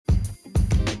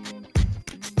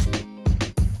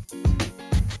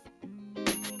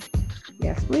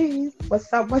Yes, please.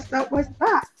 What's up? What's up? What's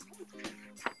up?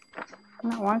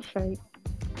 Not one straight.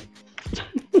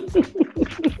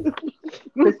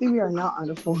 Chrissy, we are not on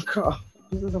a phone call.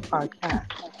 This is a podcast.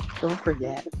 Don't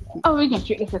forget. Oh, we can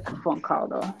treat this as a phone call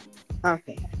though.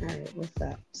 Okay. All right. What's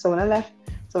up? So when I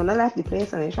left the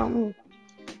place and they shot me.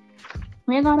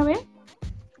 We ain't gone away?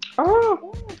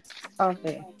 Oh.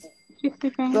 Okay. She's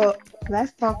sleeping. So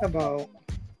let's talk about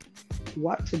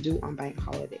what to do on bank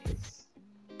holidays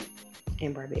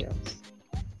in Barbados.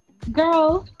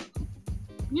 Girl,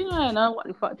 you don't know what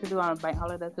the fuck to do on a bank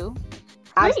holiday too. Sleep.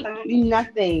 Absolutely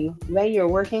nothing. When you're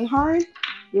working hard,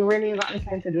 you really ain't got the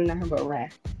time to do nothing but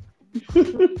rest.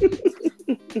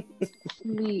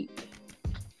 Sleep.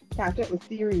 Catch up with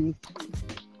series.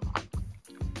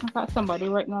 I got somebody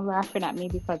right now laughing at me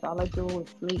because all I do is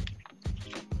sleep.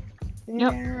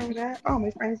 Yeah, Yep. remember that? Oh, my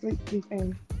friend's like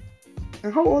sleeping.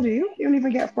 And how old are you? You don't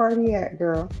even get 40 yet,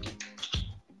 girl.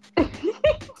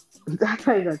 That's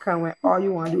how you're gonna come when all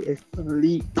you want to do is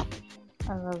sleep.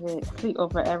 I love it. Sleep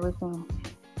over everything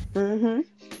Mm-hmm.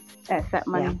 except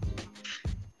Yeah, money.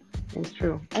 it's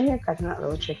true. I'm here cutting that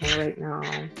little chicken right now.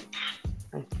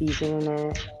 I'm seasoning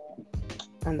it.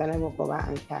 And then I will go back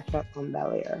and catch up on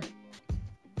Bel Air.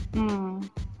 Mm.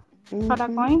 How that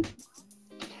Mm-hmm. going?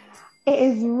 It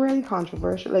is really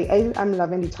controversial. Like I'm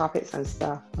loving the topics and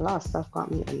stuff. A lot of stuff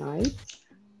got me annoyed,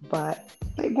 but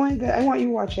like going good. I want you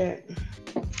to watch it.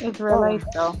 It's real Got a life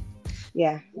lot, though.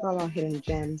 yeah, got a lot of hidden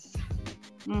gems.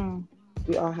 Mm.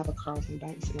 We all have a Carlton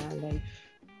Banks in our life.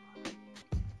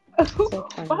 So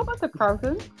What funny. about the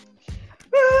Carlton?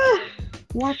 Ah,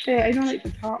 watch it. I don't like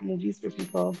to talk movies for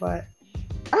people, but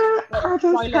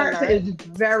Carlton's Spoiler character alert. is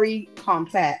very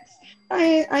complex.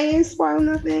 I ain't spoiling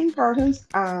nothing. Carlton's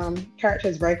character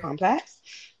is very complex.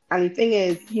 And the thing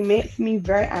is, he makes me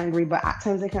very angry, but at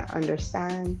times I can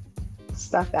understand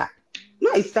stuff that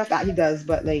not the stuff that he does,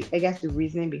 but like I guess the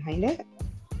reasoning behind it.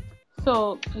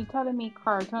 So you telling me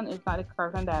Carlton is not the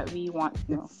Carlton that we want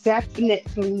to know?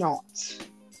 Definitely not.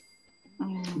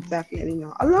 Mm. Definitely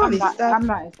not. A lot of this stuff. I'm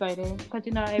not excited because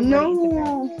you know everybody into that.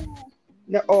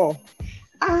 No. No.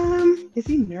 Oh. Is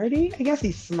he nerdy? I guess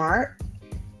he's smart,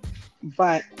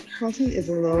 but Carlton is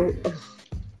a little. Ugh,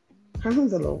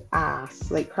 Carlton's a little ass.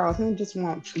 Like Carlton just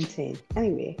want treating.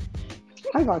 Anyway,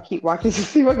 I gotta keep watching to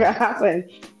see what's gonna happen.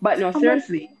 But no, How much?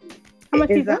 seriously, How it much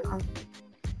is season?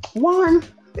 a one.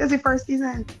 It's the first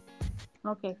season.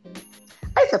 Okay, cool.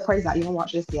 I'm surprised that you don't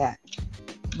watch this yet.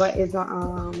 But it's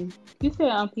a You say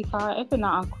on Peacock. If it's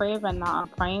not on Crave and not on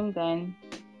Prime, then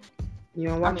you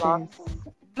don't I'm watch lost.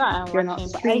 it. Not I'm You're not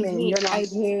watching, but I streaming. hate, You're not. I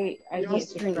hate, I You don't hate to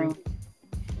stream. stream.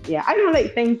 Yeah, I don't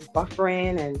like things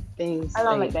buffering and things I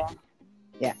don't like like that.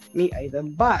 yeah, me either.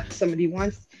 But some of the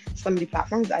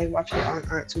platforms that I watch it on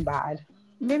aren't too bad.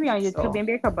 Maybe on YouTube. So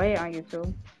Maybe I could buy it on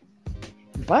YouTube.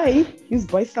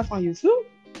 buy stuff on YouTube.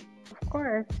 Of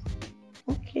course.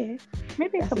 Okay,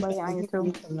 Maybe I that's could just buy it on something for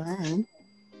me YouTube. to learn.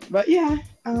 But yeah,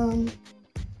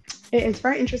 it is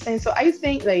very interesting. So I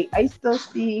think like I still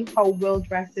see how Will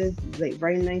dresses like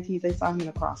very 90s. I saw him in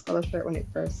a cross color shirt when it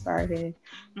first started.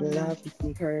 Hmm. Love the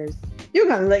sneakers. You're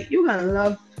gonna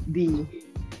love the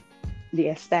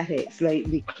aesthetics, like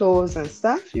the clothes and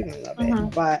stuff. You're gonna love it. Hmm.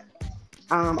 But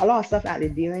a lot of stuff that they're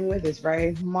dealing with is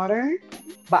very modern.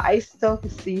 But I still can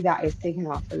see that it's taken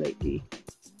off for like the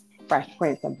Fresh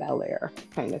Prince of Bel Air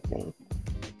kind of thing.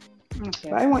 Okay.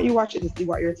 But I want you to watch it to see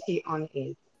what your take on it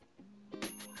is.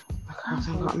 My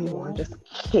cousin got me one Okay. just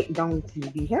kick down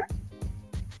TV here.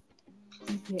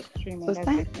 Yeah, So streaming since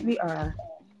everything. we are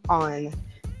on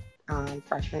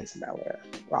Fresh Prince of Bel Air,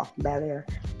 well, Bel Air,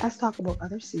 let's talk about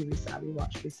other series that we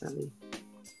watched recently.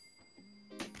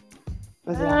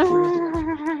 What's the last series you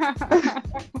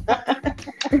watched?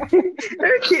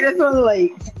 Let me keep this one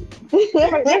light.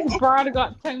 Right, this broad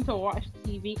got time to watch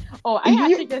TV. Oh, I You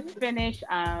actually just finished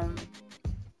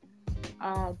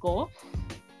Ghost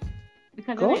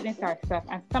because I like go? this sort of stuff,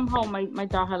 and somehow my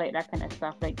daughter like that kind of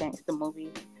stuff, like gangster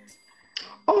movies.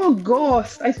 Oh,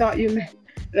 Ghost. I thought you meant.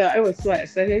 Yeah, I was so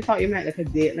excited. I thought you meant like a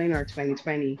Dateline or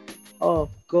 2020. Oh,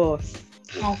 Ghost.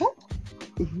 Oh,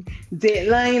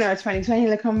 Dateline or 2020,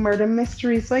 like a murder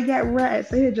mystery. So I get right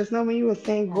excited just now when you were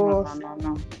saying no, no, no, Ghost. no,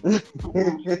 no.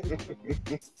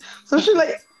 Mm-mm. So she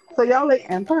like, so y'all like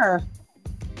Empire.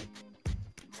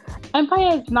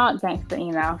 Empire is not gangster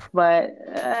enough, but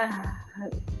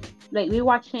like we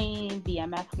watching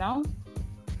BMF now.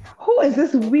 Who is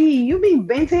this we? You mean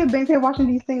Bente watching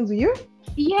these things with you?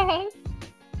 Yes,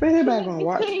 Bente she back like gonna these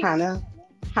watch things.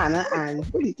 Hannah and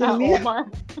what are you telling me? Omar.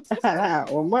 Hannah and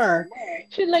Omar.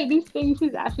 She like these things.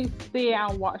 She's actually stay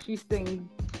and watch these things.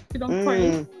 She don't cry.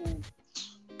 Mm.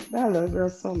 That little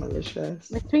girl's so malicious.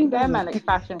 Between That them little... and like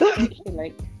fashion shit, she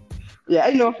like, Yeah,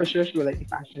 I know for sure she would like the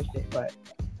fashion shit, but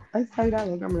I tell you that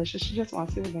little girl malicious. She just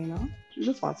wants to see what's going on. She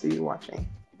just wants to see you watching.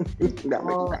 That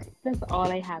makes sense. that's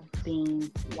all I have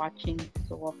been watching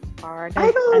so far. I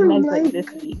That's don't unless like like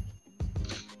this week.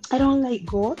 I don't like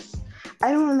ghosts.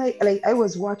 I don't like I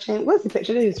was watching what's the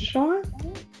picture they used to show on?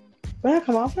 When I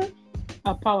come off it?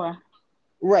 Power.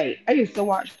 Right. I used to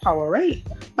watch Power, right?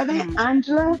 But then Mm,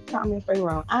 Angela, tell me if I'm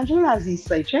wrong. Angela has these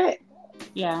like chick.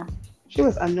 yeah. She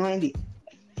was annoying the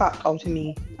fuck out of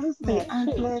me. I was Yeah, like,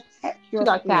 Angela, take she your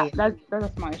got place. capped. That's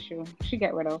a smart issue. She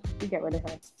get rid of. We get rid of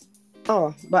her.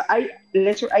 Oh, but I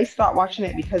literally I stopped watching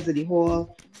it because of the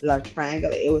whole love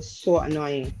triangle. It was so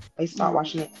annoying. I stopped Mm.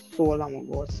 watching it so long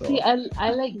ago. See, So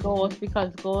I like Ghost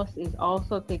because Ghost is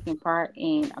also taking part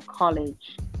in a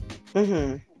college,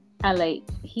 mm-hmm. and like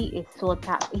he is so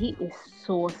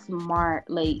smart.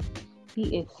 Like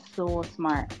he is so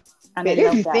smart, and I Wait, this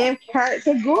love is the that. same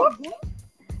character go?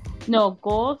 No,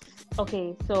 Ghost.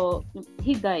 Okay, so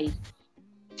he died.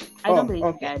 I don't Oh, believe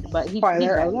he's okay. dead, but he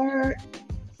Spoiler died. alert.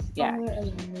 Yeah, Spoiler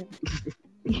alert.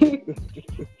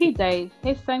 he died.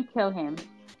 His son killed him,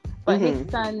 but his Mm-hmm.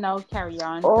 son now carry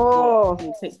on to go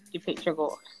Oh, to picture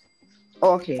Ghost.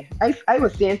 okay. I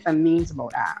was seeing some memes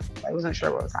about that. I wasn't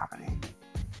sure what was happening.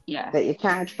 Yeah. That you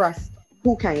can't trust.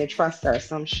 Who can you trust or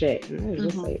some shit? And it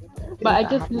was just Hmm. like, But is I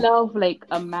that just happening? love like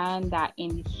a man that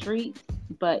in the street,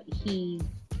 but he's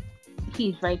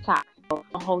very tactful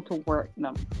on how to work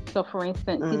them. So for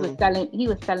instance, Mm, he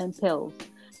was selling pills.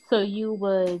 So you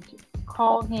would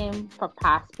call him for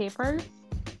past papers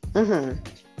mm-hmm.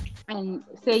 and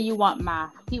say you want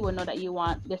math. He will know that you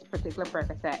want this particular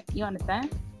Percocet. You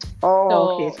understand? Oh,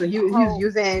 okay. So So he was how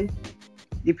using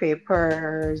the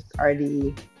papers or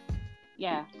the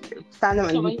yeah. standing So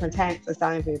and he when pretends to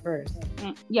sign papers.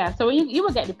 yeah, so you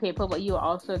will get the paper, but you will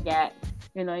also get,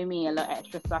 you know what I mean, a little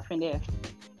extra stuff in there.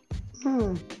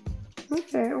 Hmm.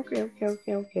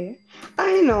 Okay.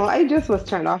 I know. I just was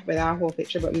turned off by that whole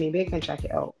picture, but maybe I can check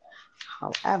it out.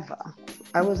 However,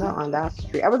 I wasn't Mm-mm. on that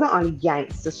street. I wasn't on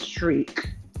gangster streak.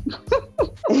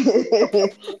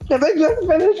 Because I just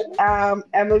finished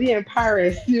Emily in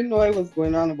Paris. You know what was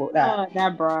going on about that. Oh,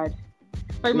 that broad.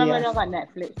 But remember, I Yes. don't got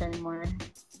Netflix anymore.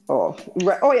 Oh,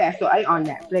 right. Oh yeah. So I on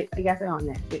Netflix. I guess I on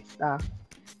Netflix stuff.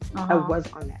 Uh I huh. was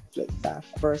on Netflix stuff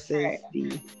versus Right.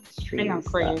 the I streaming on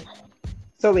stuff. Crave.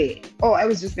 So wait. Oh, I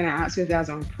was just gonna ask you if that was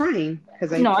on Prime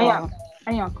because I No, thought.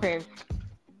 I on Crave.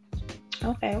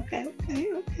 Okay.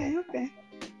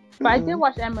 But I did Mm-mm.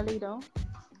 watch Emily though.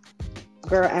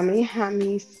 Girl, Emily had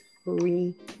me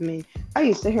screaming. I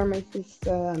used to hear my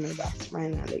sister and my best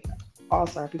friend and like all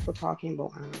sorts of people talking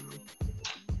about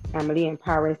Emily in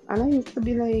Paris, and I used to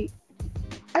be like,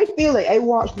 I feel like I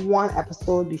watched one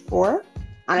episode before,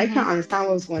 and I can't Mhm. understand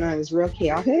what was going on. It was real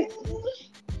chaotic.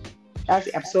 That's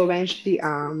the episode when she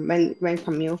when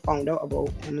Camille found out about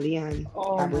Emily and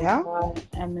Oh my Gabrielle. God,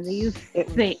 Emily, you It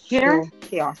was sick here. so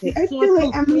chaotic. You I so feel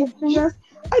like two Emily faced. just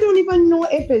I don't even know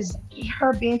if it's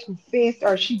her being two-faced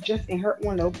or she just in her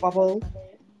own little bubble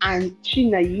and she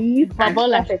naive and Bubble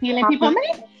stuff and is stealing people, happening.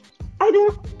 man. I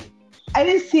don't I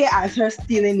didn't see it as her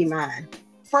stealing the man.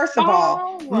 First of all,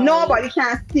 All right. nobody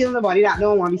can steal nobody that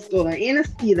don't want to be stolen. It ain't a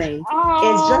stealing.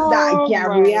 It's just that All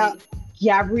right.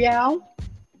 Gabrielle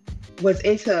was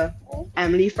into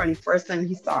Emily from the first time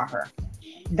he saw her.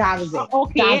 That was it.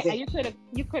 Okay, That's it.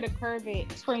 you could have curved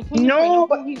it for until you find No, out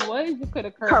but who he was. You could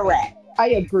have curved it. correct. I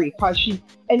agree. Cause she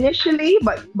initially,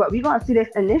 but we gotta see this.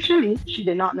 Initially, she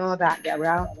did not know that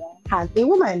Gabrielle has a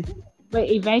woman. But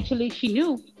eventually she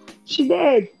knew. She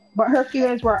did, but her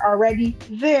feelings were already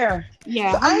there.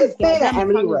 Yeah, So how I you ain't get saying that them? How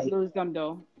Emily you right. lose them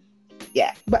though?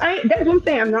 Yeah, but I that's what I'm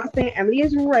saying. I'm not saying Emily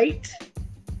is right,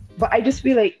 but I just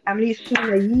feel like Emily is so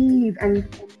naive and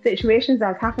situations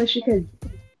that happen she could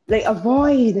like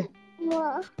avoid.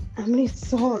 Emily's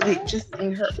so like just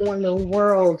in her own little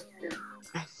world.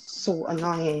 It's so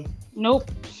annoying. Nope.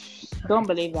 Don't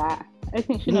believe that. I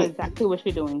think she knows exactly what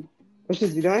she's doing. What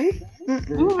she's doing?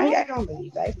 Mm-mm. Hmm. I don't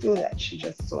believe that. I feel that she's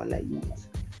just so naive.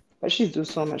 But she's do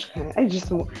so much kind.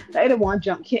 I don't want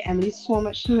jump kid Emily so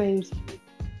much times.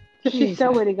 So she's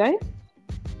still Jesus. with the guy?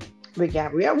 With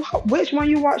Gabrielle, which one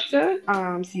you watched?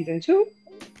 The season two?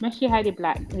 But she had the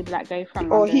black guy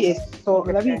from Oh, he London. is so.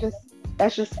 Ripper.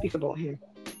 Let's just speak about him.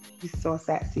 He's so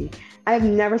sexy. I've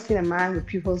never seen a man with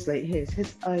pupils like his.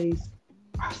 His eyes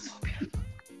are so beautiful.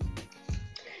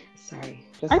 Sorry,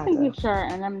 just I had think to. he's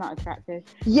short and I'm not attractive.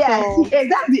 Yes, he So is.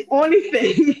 That's the only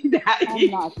thing that I'm he's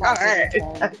not attracted to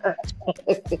him.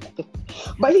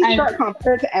 short. But he's And short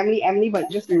compared to Emily. Emily, but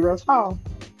just be real tall.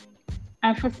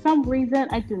 And for some reason,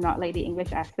 I do not like the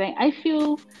English accent. I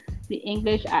feel the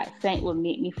English accent will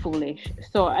make me foolish.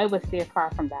 So I would stay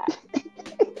far from that.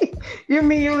 You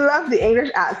mean you love the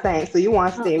English accent, so you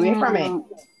want to stay away from it?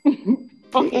 Mm-mm.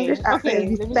 The English accent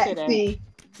Okay, is let me say that. sexy.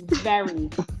 Very.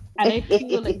 And I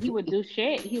feel like he would do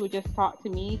shit. He would just talk to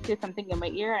me, say something in my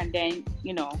ear, and then,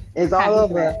 It's time all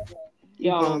he over. said,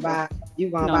 You yo, going back. You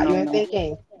going no, back. You no, ain't no,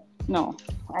 thinking. no.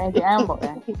 I am about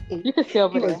that. You can stay He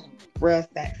over was there. real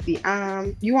sexy.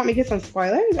 You want me to get some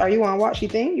spoilers, or you want to watch the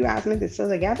thing? You asked me if they're still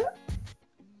together.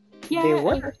 They Yeah, I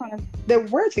were. just want to. They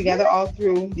were together Really? all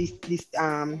through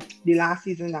the last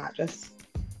season that just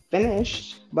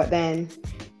finished. But then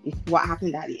what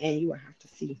happened at the end, you will have to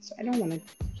see. So I don't want to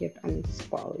give any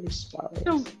spoilers. So,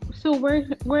 Spoilers. so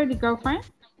where the girlfriend?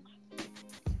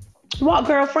 What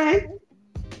girlfriend?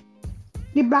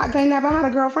 The black guy never had a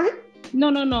girlfriend? No,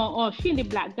 no, no. Oh, she and the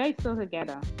black guy still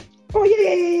together. Oh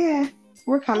yeah.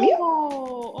 We're coming.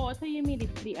 Oh, I thought you mean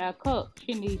the cook.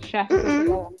 She and the chef still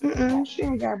Mm-mm, together. mm-mm. She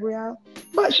and Gabrielle.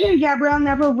 But she and Gabrielle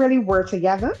never really were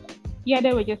together. Yeah,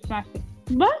 they were just smashing.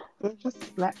 But They just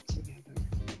slept together.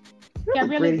 They were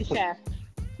Gabrielle is really the to- chef.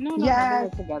 No, no, no. They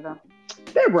Yes, were together.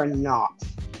 they were not.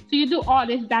 So you do all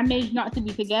this damage not to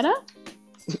be together?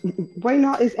 Why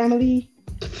not is Emily?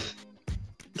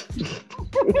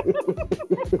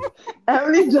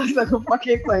 Emily just like a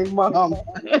fucking like mom.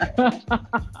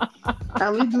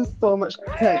 Emily do so much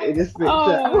content in this picture.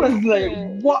 I Oh was like,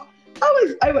 shit. what?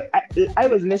 I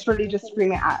was literally just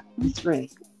screaming at the screen.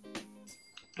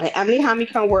 Like Emily had me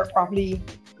come work properly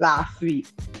last week.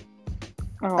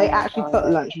 Oh I my actually took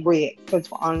god. lunch break because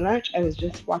on lunch I was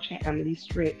just watching Emily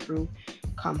straight through.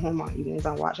 Come home on evenings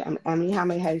and watch Emily had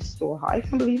my house so hot. I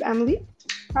can't believe Emily.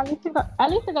 At least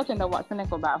I got to know what's gonna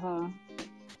go back home.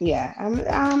 Yeah,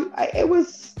 it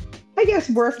was, I guess,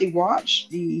 worth the watch.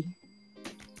 The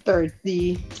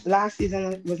last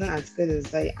season wasn't as good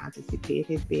as I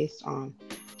anticipated based on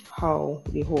how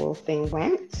the whole thing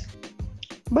went,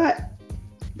 but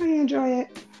I enjoy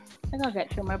it. I gotta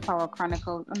get through my Power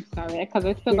Chronicles. I'm sorry, because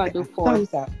I still Give gotta it a do four.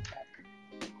 thumbs up.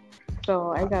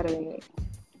 So I gotta wait.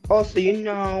 Oh, so you're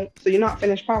not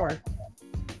finished Power.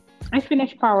 I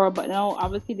finished Power, but no,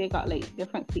 obviously they got like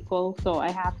different sequels, so I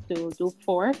have to do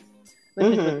fourth, which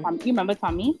is with Mhm. Tommy. You remember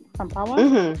Tommy from Power?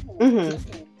 Mhm.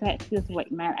 Mhm. Sexiest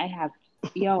white man. I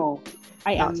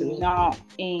Not to am me. not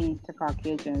into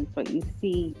Caucasians, but you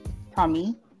see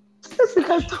Tommy. It's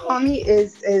because Tommy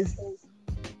is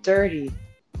dirty.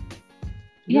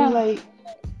 You Yeah, like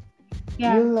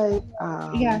yeah, you like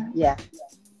yeah, yeah.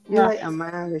 You're rough. like a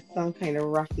man with some kind of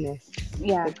roughness.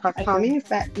 Yeah, Because I Tommy do. is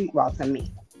sexy. Well, to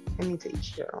me. I mean, to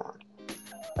each their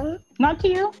own. Not to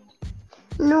you.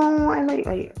 No, I like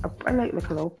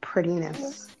a little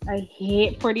prettiness. I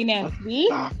hate prettiness. See?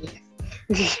 Softness.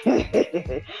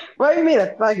 What do you mean a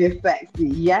thug is sexy?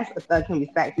 Yes, a thug can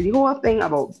be sexy. The whole thing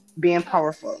about being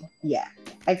powerful. Yeah,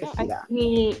 I can see I that.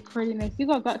 hate prettiness. You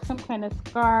got some kind of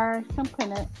scar, some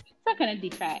kind of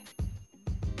defect,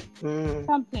 Mm.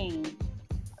 something,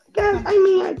 Yeah, I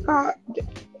something.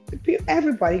 mean,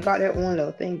 everybody got their own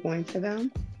little thing going for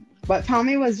them. But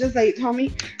Tommy was just like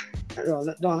Tommy. Don't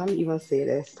let me even say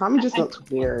this. Tommy just I,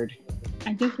 looked weird.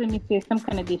 I just let me say some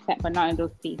kind of defect, but not in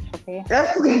those teeth, okay?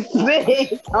 That's what I'm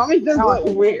saying. Tommy just No, looked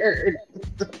weird.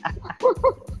 But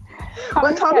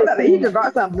Tommy Tommy looked like he just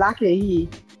got some black in he.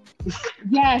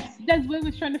 yes, that's what we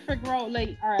was trying to figure out.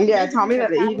 Like, all right, Yeah, maybe he's Tommy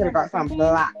looked like he could Italian have or got some something.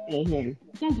 black in him.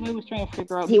 That's what we was trying to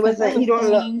figure out He because I wasn't. He was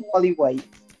don't look saying fully white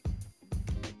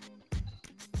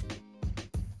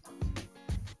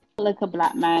like a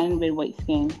black man with white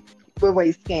skin. with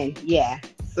white skin. Yeah,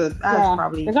 so that's Yeah,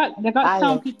 probably they got I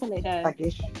some look people like that. like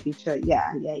it should be. I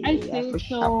Yeah, say for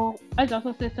sure. so. I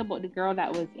also say so about the girl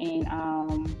that was in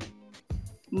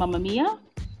Mamma Mia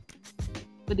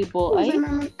with the bull Who was it, eyes.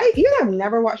 Mama? You have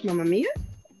never watched Mamma Mia?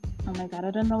 Oh my god, I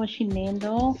don't know what she named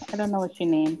though. I don't know what she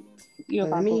named. You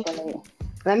Let gotta me Google it.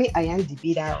 let me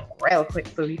IMDb that real quick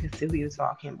so we can see who you're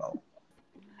talking about.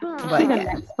 She's But the yeah,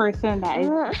 next person that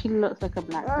is. She looks like a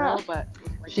black girl, but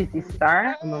she's the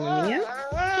star of Mamma Mia.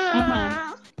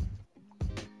 mhm.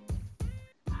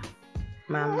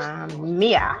 Mamma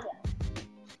Mia.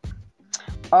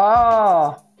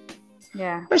 Oh,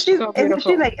 Yeah, but so isn't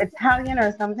she beautiful. like Italian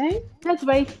or something? That's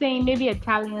why I'm saying maybe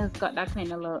Italians got that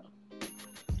kind of look.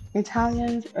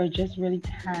 Italians are just really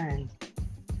tanned,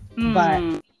 but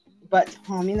Mm.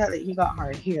 Tommy looked like he got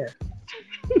hard hair.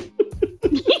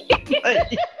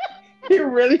 Like, he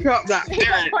really got that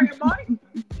hair.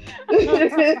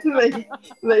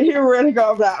 like he really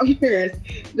got that hair.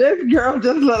 This girl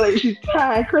just looked like she's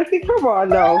tired. Chrissy, come on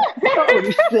now.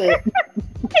 Holy shit.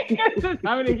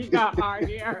 How many he got hard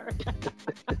here?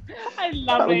 I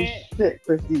love Holy it. shit,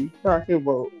 Chrissy. Talking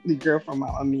about the girl from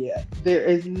Mamma Mia. There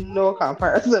is no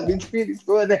comparison between these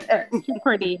two of them. She's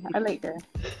pretty. I like her.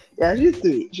 Yeah, she's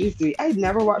sweet. She's sweet. I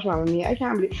never watched Mamma Mia. I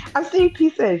can't believe I've seen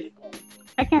pieces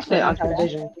I can't say like on much of that.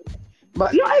 television.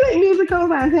 But no, I like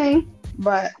musicals and things.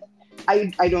 But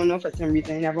I don't know for some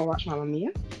reason I never watched Mamma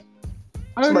Mia.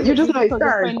 But you just know it's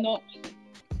stars.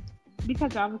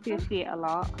 Because obviously I see it a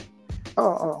lot.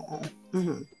 Oh.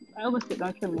 Mm-hmm. I always sit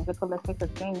down to a musical, let's take a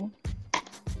thing.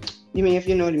 You mean if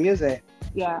you know the music?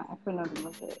 Yeah, I feel like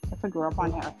music. If I grew up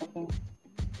on it or something.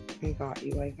 I got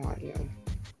you.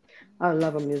 I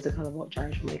love a musical about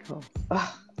George Michael. Ugh,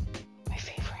 my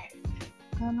favorite.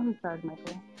 I don't know who's George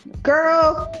Michael.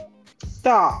 Girl,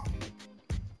 stop.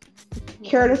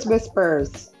 Careless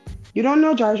Whispers. You don't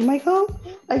know George Michael?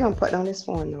 I can put down this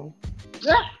phone now.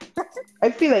 I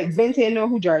feel like Vince ain't know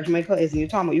who George Michael is, and you're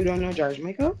talking about you don't know George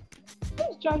Michael?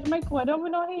 Who's George Michael? I don't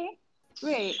even know him.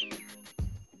 Wait.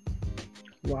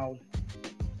 Wow.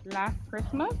 Last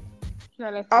Christmas?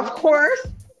 Of course.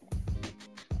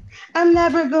 I'm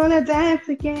never gonna dance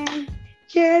again.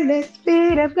 Careless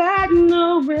feet have got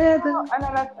no rhythm. I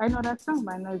know that song,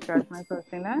 but I know George Michael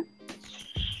sing that.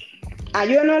 And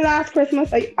you know Last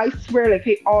Christmas? I swear, like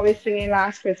he always singing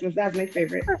Last Christmas. That's my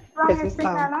favorite Christmas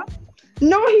song.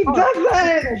 No, he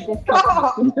doesn't.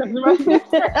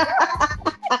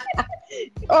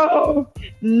 Oh,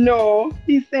 no.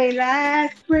 He's saying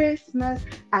last Christmas,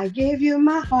 I gave you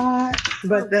my heart.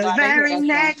 But the very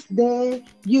next day,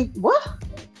 you... What?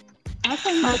 I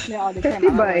think mostly all the Chrissy,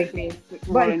 time.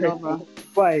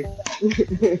 Boy.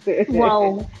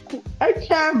 Wow. I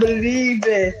can't believe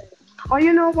this. Oh,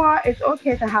 you know what? It's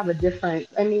okay to have a difference.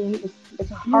 I mean, it's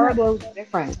a horrible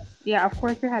difference. Yeah, of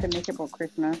course you had to make it about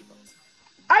Christmas.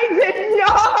 I did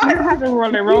not. You had to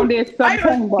roll around this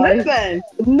something, boy. Listen,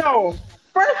 no.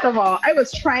 First of all, I was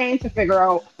trying to figure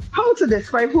out how to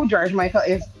describe who George Michael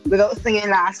is without singing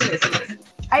Last Christmas.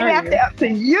 I left it up to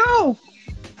you.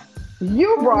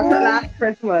 You brought it Last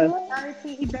Christmas.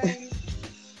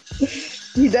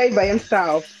 He died by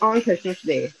himself on Christmas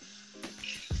Day.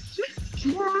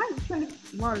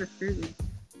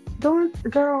 Don't,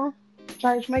 girl.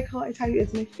 George Michael, I tell you,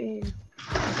 it's my fave.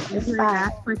 It's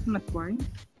sad. Christmas one.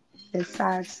 It's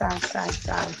sad.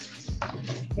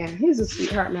 Yeah, he's a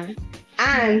sweetheart, man.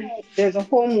 And there's a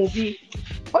whole movie,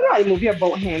 well, not a movie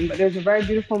about him, but there's a very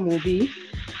beautiful movie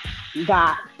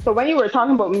that, so when you were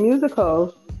talking about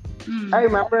musicals, I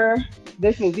remember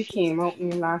this movie came out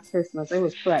in last Christmas. It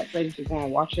was Flixz. I just going to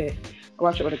watch it. I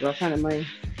watched it with a girlfriend of mine.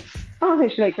 I don't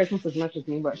think she liked Christmas as much as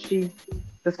me, but she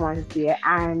just wanted to see it.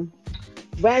 And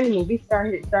when the movie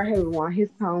started with one of his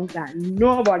songs that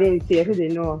nobody in the theater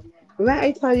didn't know. When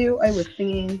I tell you, I was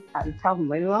singing at the top of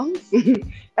my lungs.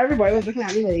 Everybody was looking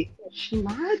at me like, she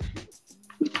mad?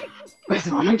 It's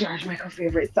one of my George Michael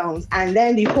favorite songs. And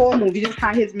then the whole movie just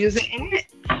had his music in it.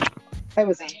 I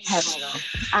was in heaven though.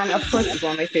 And of course, it's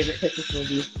one of my favorite Christmas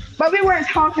movies. But we weren't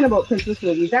talking about Christmas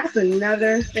movies. That's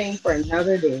another thing for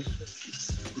another day.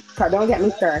 So don't get me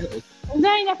started.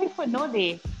 No, ain't nothing for no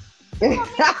day. You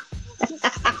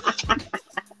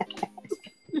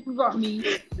got me.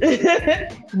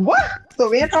 What? So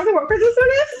we ain't talking about Christmas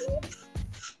movies?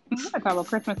 I'm going to talk about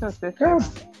Christmas this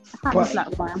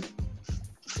platform.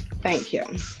 Thank you.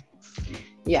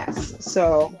 Yes.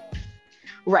 So,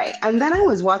 right. And then I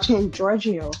was watching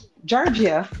Georgia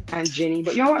and Ginny.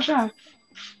 But you don't watch that?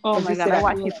 Oh my God. I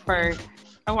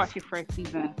watched your first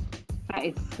season. That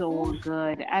is so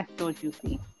good. That's so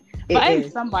juicy. But I'm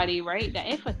somebody, right, that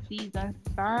if a season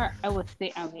start, I would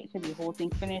sit and wait till the whole thing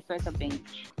finished so it's a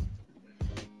binge.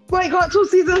 Well, I got 2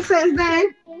 seasons since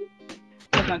then.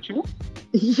 That's not true?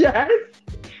 Yes.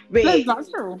 Wait. That's not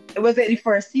true. Was it the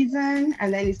first season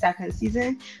and then the second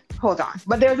season? Hold on.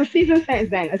 But there was a season since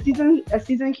then. A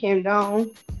season came down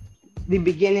the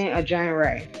beginning of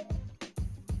January.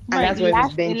 And right, that's where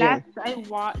it's binging. The last I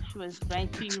watched was When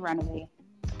She Ran Away.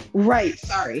 Right,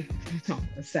 sorry.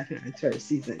 The second and third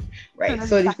season. Right,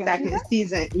 so the second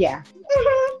season, yeah.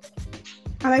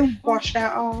 And I watched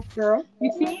that all, girl.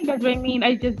 You see, that's what I mean.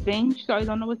 I just binged, so I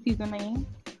don't know what season I am.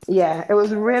 Yeah, it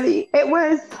was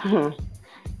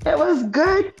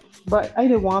good, but I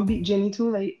didn't want to beat Jenny too.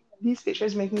 Like, these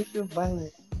pictures make me feel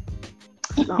violent.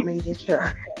 It's not my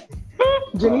nature.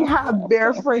 Jenny had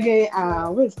bare friggin',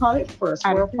 what is it called? First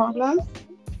world problems.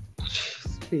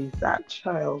 Please, that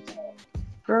child.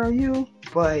 Girl, you,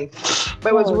 boy.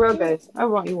 But it was real good. I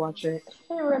want you to watch it.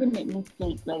 It really made me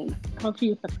think, like, how she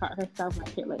used to cut herself and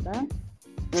shit like that.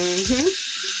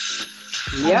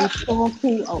 Mm-hmm. Yeah. So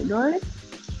cool outdoors.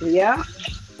 Yeah.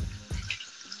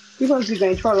 Because you're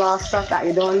going through a lot of stuff that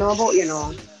you don't know about, you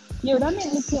know, Yo, that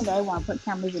made me think that I want to put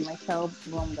cameras in my cell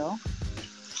room though.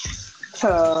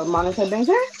 to monitor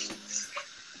business.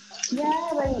 Yeah,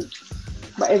 like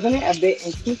But isn't it a bit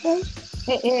intrusive?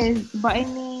 it is. But I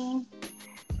mean,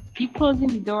 you closing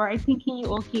the door, I thinking you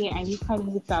okay, and you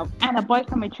cutting yourself, and a boy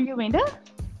coming through your window.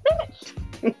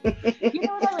 Bitch, you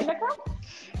know what I mean? Like,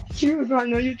 She was on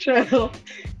no you chill.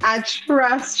 I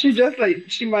trust. She just like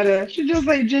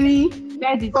Jenny.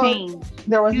 that's the So change.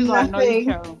 there was You gonna know your nothing.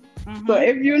 show. So Mhm.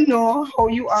 if you know how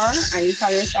you are and you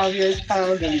tell yourself you're a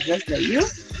child and just like you,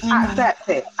 Mhm. accept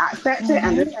it,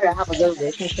 and just Mhm. try to have a good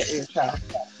relationship with your child.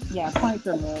 Yeah. Points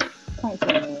are made. Points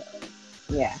are made.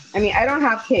 Yeah, I mean I don't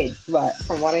have kids, but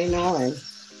from what I know and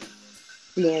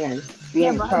being and Yeah,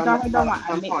 being a but her child daughter don't myself want at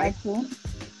to some admit point. that too.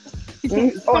 She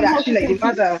thinks Oh, somehow that she like the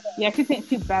mother. she thinks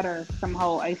she's better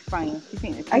somehow. I find she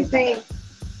thinks that I she's better. think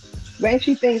when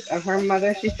she thinks of her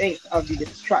mother, she thinks of the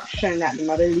destruction that the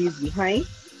mother leaves behind.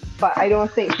 But I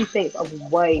don't think she thinks of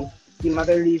why the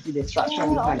mother leaves the destruction Oh,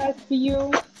 all behind. that's for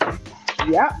you.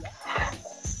 Yep,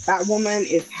 that woman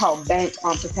is hell bent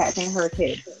on protecting her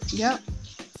kids. Yep.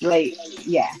 Like,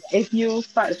 yeah, if you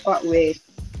start to fuck with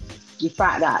the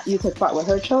fact that you could fuck with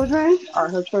her children or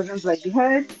her children's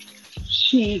livelihood,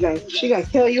 she gonna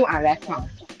kill you and that's fine.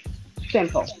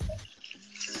 Simple.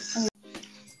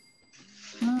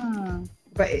 Hmm.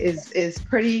 But it is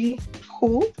pretty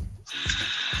cool,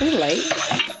 pretty light.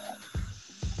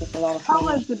 It's a lot of How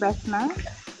fun. was the best man?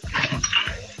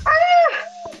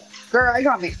 Ah, girl, I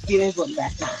got an experience with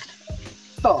Best Man.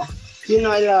 So, you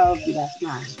know I love the Best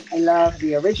Man. I love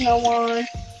the original one.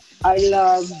 I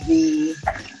love the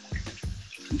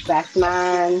Best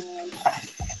Man.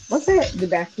 What's it? The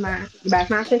Best Man. The Best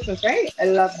Man Christmas, right? I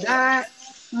love that.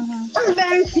 Mm-hmm. And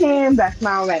then came Best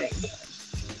Man Wedding.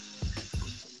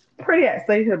 Pretty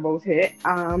excited about it.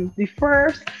 The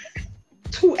first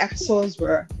two episodes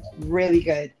were really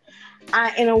good.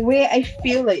 And in a way, I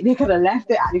feel like they could have left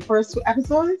it at the first two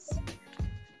episodes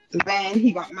when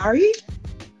he got married.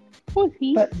 Who's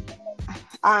he? But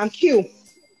Q,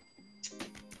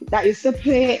 that used to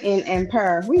play in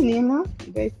Empire. What name now?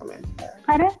 The guy from Empire.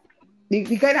 Pardon? The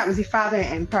guy that was the father in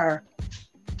Empire.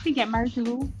 He get married to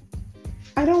who?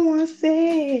 I don't want to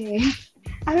say.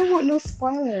 I don't want no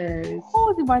spoilers. Who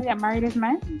was the one that married his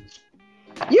man?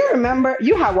 You remember,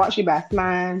 you have watched The Best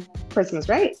Man Christmas,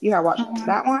 right? You have watched Mm-hmm.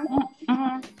 that one?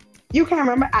 Mm-hmm. You can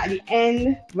remember at the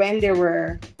end when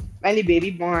the baby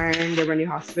born, they were in the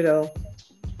hospital.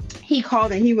 He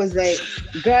called and he was like,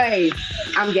 guys,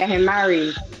 I'm getting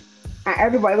married. And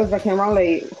everybody was looking around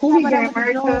like, who Yeah, he but that getting was a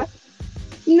married to? joke.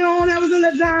 No, that was in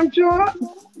the damn joke.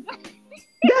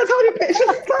 That's how the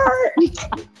picture start.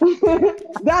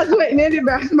 That's what made the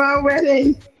Best Man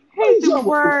Wedding. He's the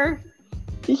worst.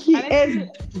 He And is,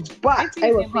 but feel I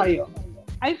he will can tell be. you,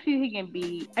 I feel he can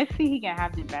be. I feel he can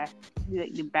have the best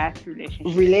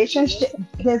relationship relationship.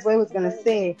 Here's what I was gonna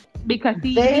say. because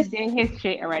he This did his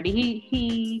shit already.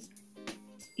 He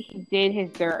did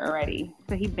his dirt already,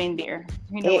 so he been there.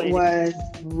 You know what it it is. was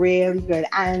really good,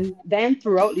 and then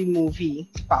throughout the movie,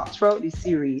 well, throughout the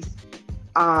series,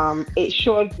 it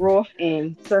showed growth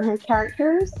in certain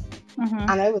characters,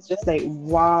 Mm-hmm. and I was just like,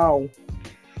 wow.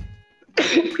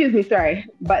 Excuse me, sorry.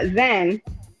 But then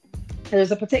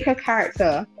there's a particular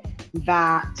character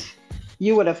that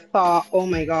you would have thought, oh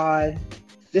my god,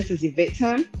 this is the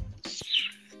victim.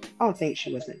 I don't think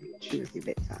she was the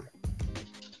victim.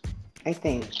 I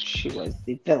think she was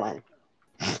the villain.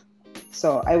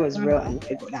 So I was real Mm-hmm.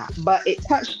 annoyed with that. But it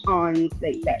touched on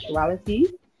like sexuality,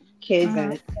 kids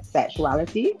Mm-hmm. and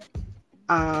sexuality.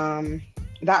 Um,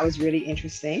 that was really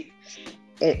interesting.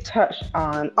 It touched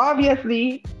on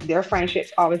obviously their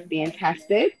friendships always being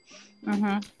tested,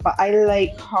 Mm-hmm. but I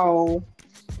like how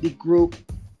the group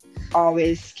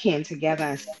always came together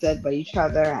and stood by each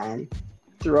other and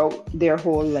throughout their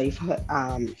whole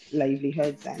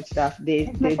livelihoods and stuff. Is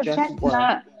They Mr. just were.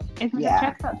 Chestnut? Is Mr. Yeah.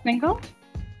 Chestnut single?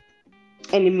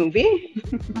 In the movie,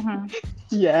 Mm-hmm.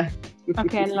 yeah,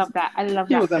 Okay, I love that. I love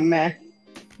he that was for a him. mess.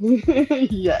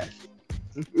 Yes.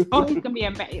 Oh, he's gonna be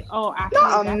a mess. Oh, after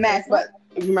Not his a death, mess, also.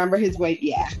 but remember his wife?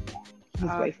 Yeah, his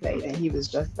Oh, wife died, and he was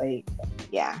just like,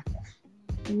 yeah,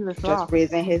 he was just rough.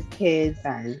 raising his kids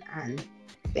and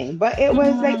thing. But it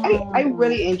was like I Mm.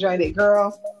 really enjoyed it,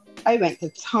 girl. I went to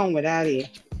town with that.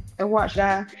 I watched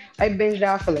that. I binged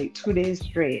that for like 2 days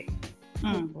straight.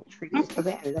 Mm. 3 days because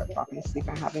I ended up falling asleep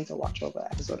and having to watch over an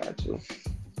episode or two.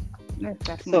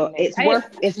 That's So definitely nice.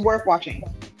 it's worth watching.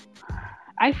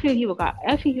 I feel he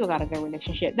got a good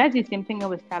relationship. That's the same thing I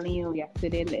was telling you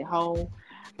yesterday, like how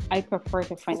I prefer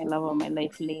to find the love of my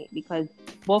life late because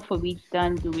both of we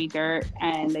done do we dirt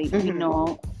and like we Hmm.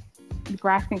 know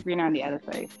grass ain't green on the other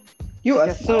side. You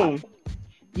It's just not. assume.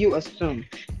 You assume.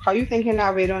 How you thinking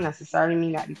that way don't necessarily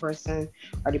mean that the person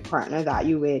or the partner that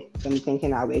you with them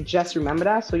thinking that way. Just remember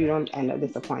that so you don't end up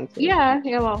disappointed. Yeah,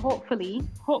 yeah. Well, hopefully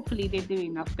they do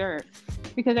enough dirt,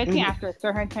 because I think Hmm. after a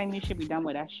certain time you should be done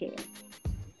with that shit.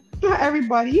 Not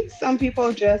everybody. Some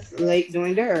people just like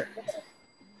doing dirt.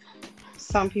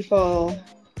 Some people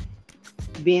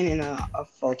being in a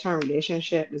full term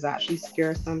relationship is actually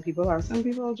scare some people, or some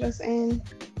people just in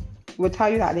will tell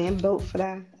you that they ain't built for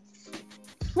that.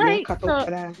 They ain't Right. cut out So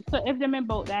for that. so if them in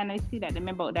boat that and I see that them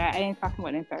in boat that, I ain't talking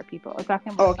about inside people. I'm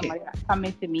talking about Okay. somebody that's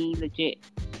coming to me legit.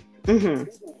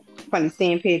 Mm-hmm. On the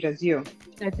same page as you.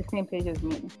 That's the same page as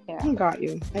me. Yeah. I got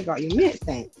you. I got you. Makes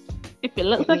sense. If it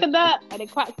looks It like a makes duck and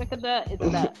it quacks like a duck, it's a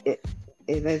duck. it,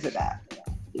 it is that.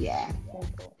 Yeah.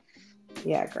 Simple.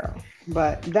 Yeah, girl.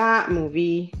 But that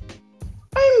movie,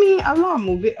 I mean, a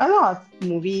lot of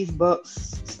movies,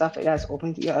 books, stuff like that's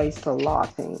open to your eyes to a lot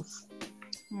of things.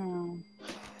 Hmm.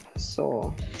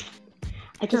 So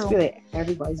I just True. feel like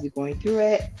everybody's be going through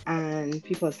it, and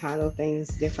people's handle things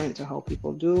different to how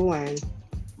people do, and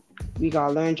we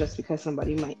gotta learn just because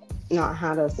somebody might not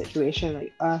handle a situation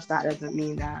like us, that doesn't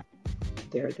mean that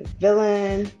they're the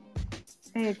villain.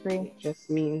 I agree. It just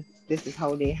means this is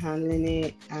how they handling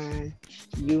it, and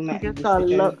you We make the just gotta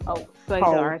decision look outside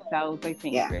of how, ourselves, I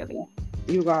think, yeah, really.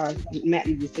 you gotta make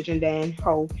the decision then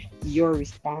how your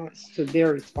response to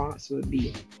their response would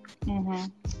be. Mm-hmm.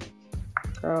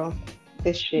 Girl,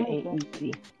 this shit I agree. ain't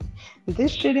easy.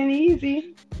 This shit ain't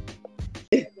easy.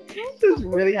 This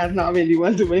really has not made me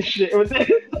want to win shit with this.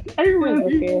 I It's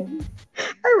really, okay.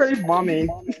 I really bombing.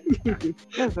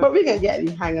 It's But we okay. can get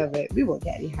the hang of it. We will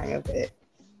get the hang of it.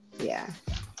 Yeah.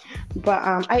 But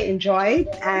I enjoyed,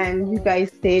 and you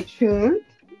guys stay tuned.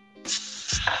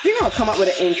 We're gonna come up with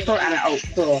an intro and an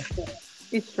outro.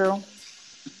 It's true.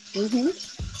 Mhm.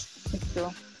 It's true.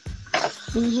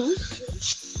 Mhm.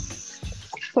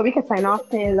 So we can sign off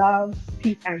saying love,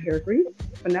 peace, and hair grease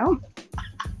for now.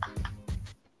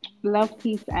 Love,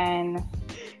 peace, and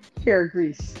Hair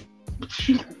grease.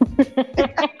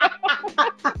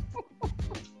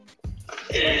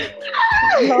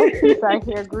 love, peace, I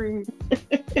hear agree.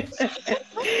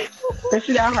 That's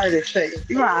that hard as shit.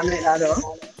 You know how I make that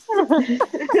though.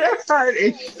 That's hard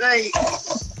as shit.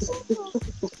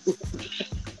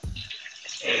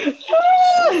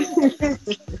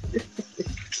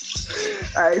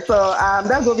 All right, so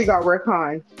that's what we got to work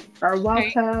on. Our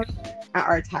Right. welcome and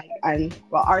our tag, and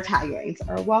well, our taglines,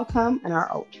 our welcome and our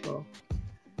outro,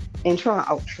 intro and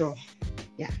outro.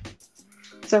 Yeah.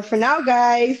 So for now,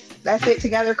 guys, that's it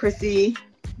together, Chrissy.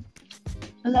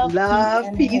 Love, peace, Love,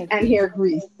 and peace, hair and grease. hair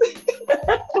grease.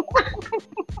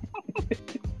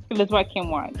 That's what Kim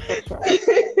wants, for sure.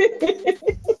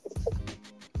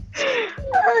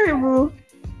 All right, boo.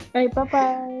 Right,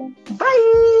 bye-bye.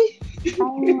 Bye.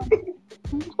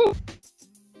 Bye.